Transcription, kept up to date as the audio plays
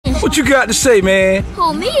What you got to say, man?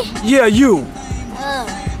 Who, me? Yeah, you.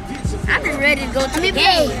 I'm just ready to go to the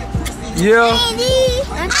game. Yeah. I'm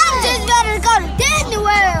just ready to go to Disney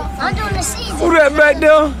World. I'm doing the season. Who that back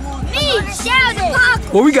there? Me, Sheldon.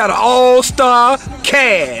 Well, we got an all-star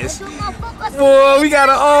cast. Boy, we got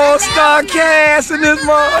an all-star cast in this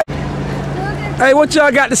month. Hey, what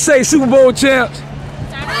y'all got to say, Super Bowl champs?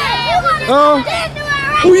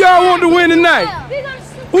 Who y'all want to win tonight?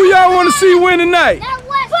 Who y'all want to see win tonight?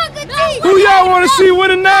 Who y'all want to see win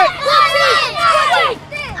tonight?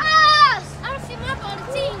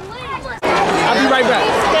 I'll be right back.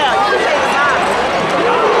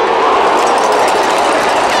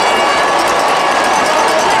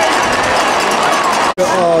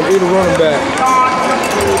 Either running back.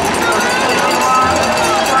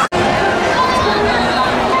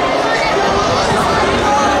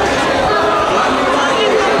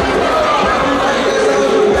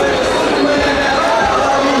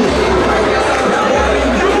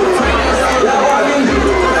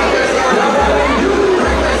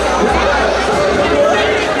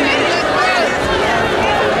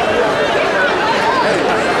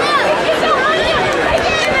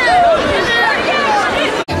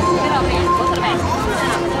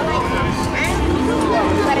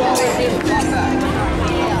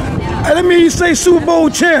 Hey, let me say Super Bowl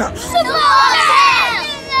champs. Super Bowl champs!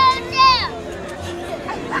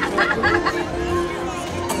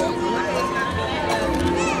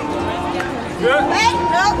 Good?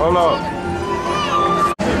 Hold on.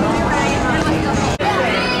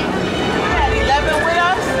 11 with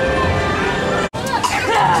us?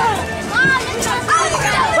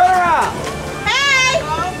 Turn around. Hey!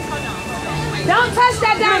 Don't touch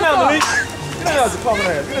that Get in there, dinosaur. Malik. Get in there, you fucking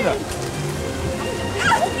ass. Get in there.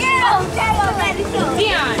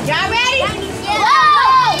 Dion, y'all ready?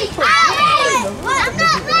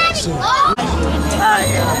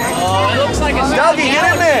 Looks like it's Dougie, get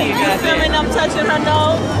in there. You feeling them touching her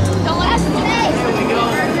nose?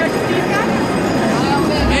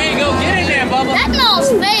 There you go, get in there, Bubba. That girl's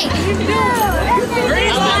fake.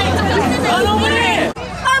 Run over there.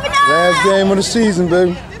 Last game of the season,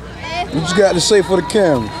 baby. What you got to say for the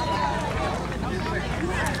camera?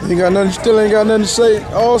 You ain't got nothing, still ain't got nothing to say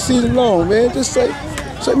all season long, man. Just say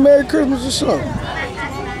Merry Christmas or something.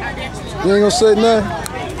 You ain't gonna say nothing?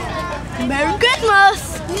 Merry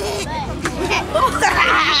Christmas.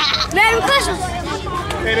 Merry Christmas.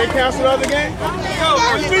 Hey, they canceled the other game?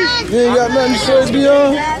 You ain't got nothing to say,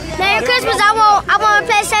 Dion? Merry Christmas. I want a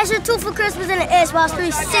PlayStation 2 for Christmas and an Xbox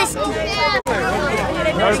 360.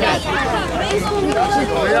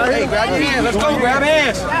 Hey, grab your hands. Let's go. Grab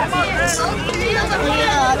hands.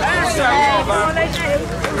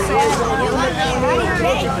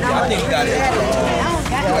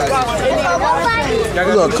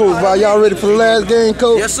 Look, Coach, y'all ready for the last game,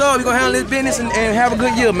 Coach? Yes, sir. We're going to handle this business and have a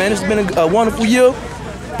good year, man. It's been a wonderful year.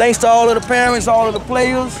 Thanks to all of the parents, all of the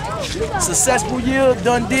players. Successful year,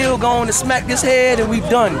 done deal. Go on and smack this head, and we've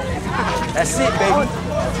done. That's it, baby.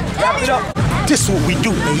 Wrap it up. This is what we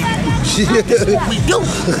do, baby. This is what we do.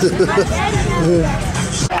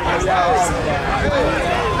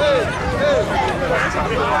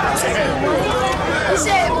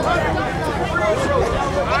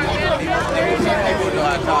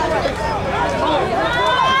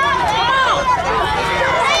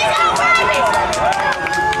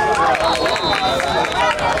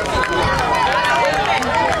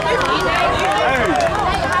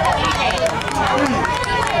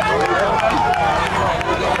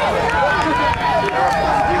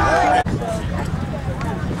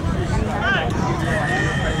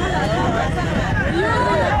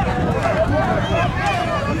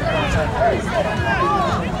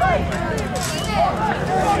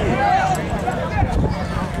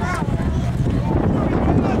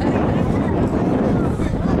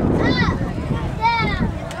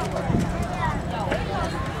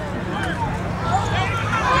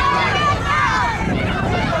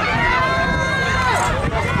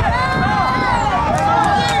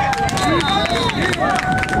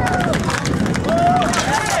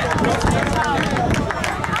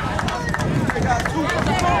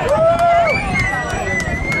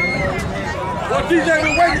 DJ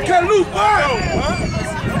been waiting to cut loose, boy!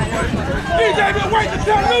 DJ been waiting to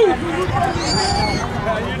cut loose!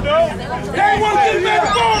 How you know? They ain't want to get him at the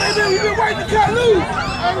ball, he been waiting to cut loose!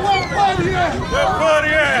 Hey, what party at? What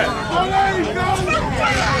party at? Oh, there you go!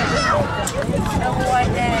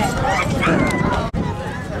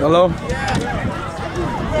 Hello?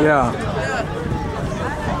 Yeah.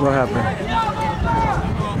 What happened?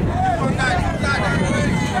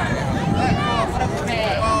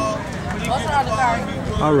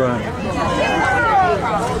 All right.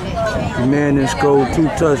 The man that scored 2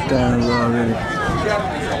 touchdowns already.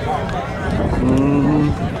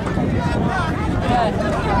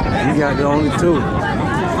 He got the only 2.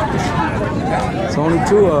 It's only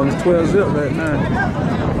 2 of them. It's 12 zip right now.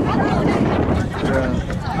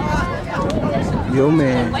 Yo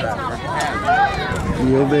man.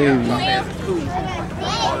 Yo baby.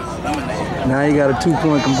 Now you got a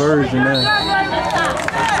 2-point conversion now.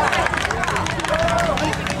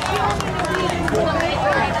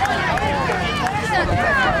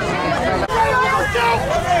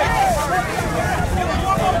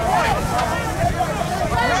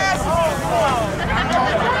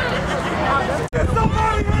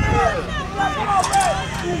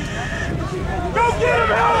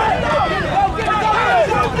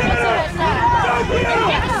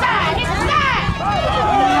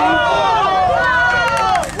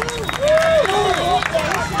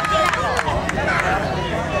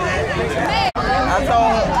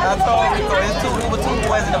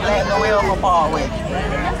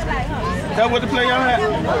 That what the play y'all had?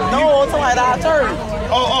 No, it's like our turn.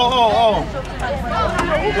 Oh.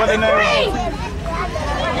 What the name?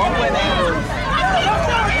 One play name.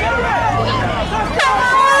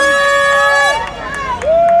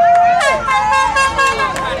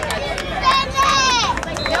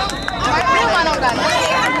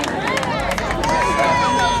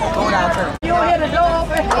 Going out turn. You don't hear the door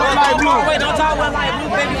open? Light blue. Wait, don't talk about light blue,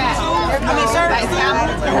 baby. I mean, shirts.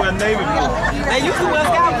 They wear navy blue. They used to wear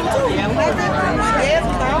sky blue too.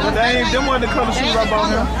 They ain't them one the color shoes up on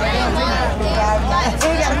here.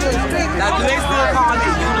 Now, do they still call it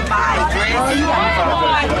unified dress?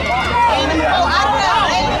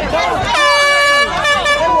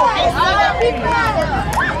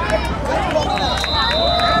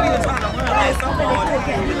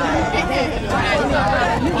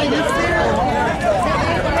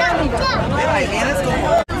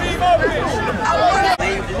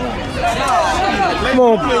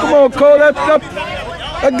 Come on, Cole. Let's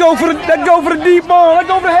go for the deep ball. Let's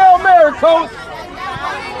go for the Hail Mary, Coach.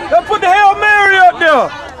 Let's put the Hail Mary up there.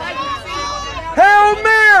 Hail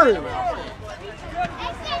Mary.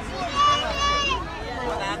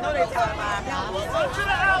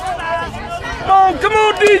 Come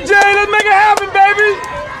on, DJ. Let's make it happen, baby.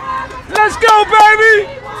 Let's go, baby.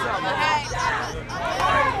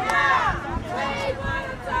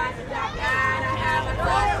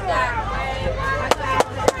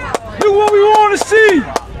 Do what we want to see.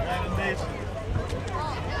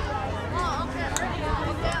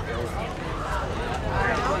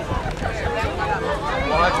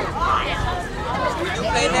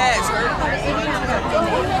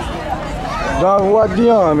 Don, what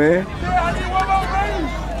Dion, man?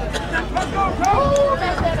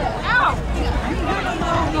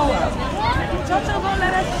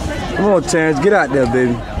 Come on, Terrence, get out there,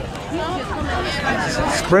 baby.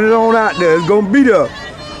 Sprint it on out there. It's gonna be there.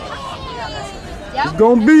 It's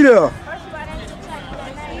gonna be there.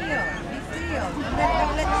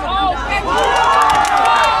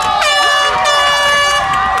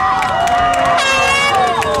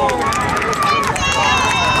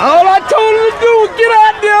 All I told him to do was get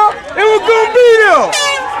out there. It was gonna be there.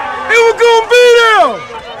 It was gonna be there.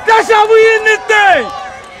 That's how we end this thing.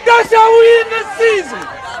 That's how we end this season.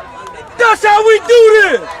 That's how we do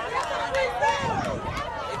this.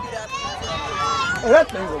 Oh, that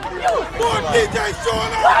thing was Boy, DJ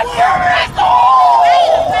showing up.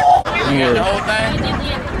 You got the whole thing?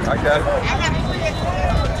 I got it.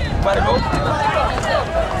 About to go.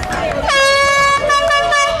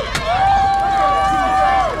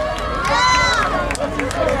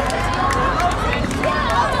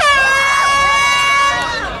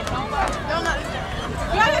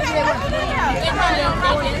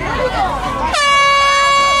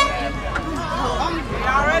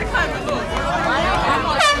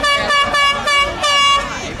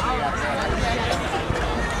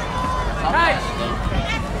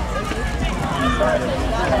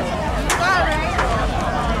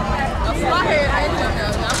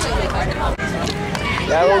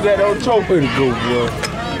 Y'all gonna get those trophy to go, boy.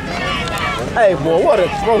 Hey, boy, what a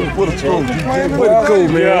throw. What a throw. Way to go,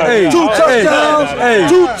 man. Hey, 2 touchdowns. Hey,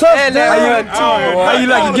 2 touchdowns. How you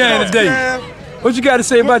like your game today? What you got to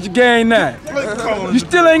say about your game now? You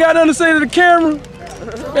still ain't got nothing to say to the camera?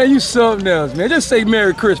 Man, you something else, man. Just say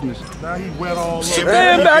Merry Christmas. Now he wet all over.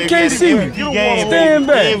 Stand back, I can't see you. Stand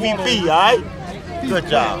back. MVP, all right? Good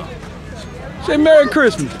job. Say Merry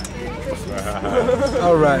Christmas.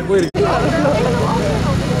 All right, way to go.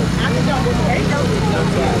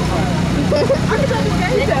 I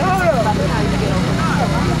can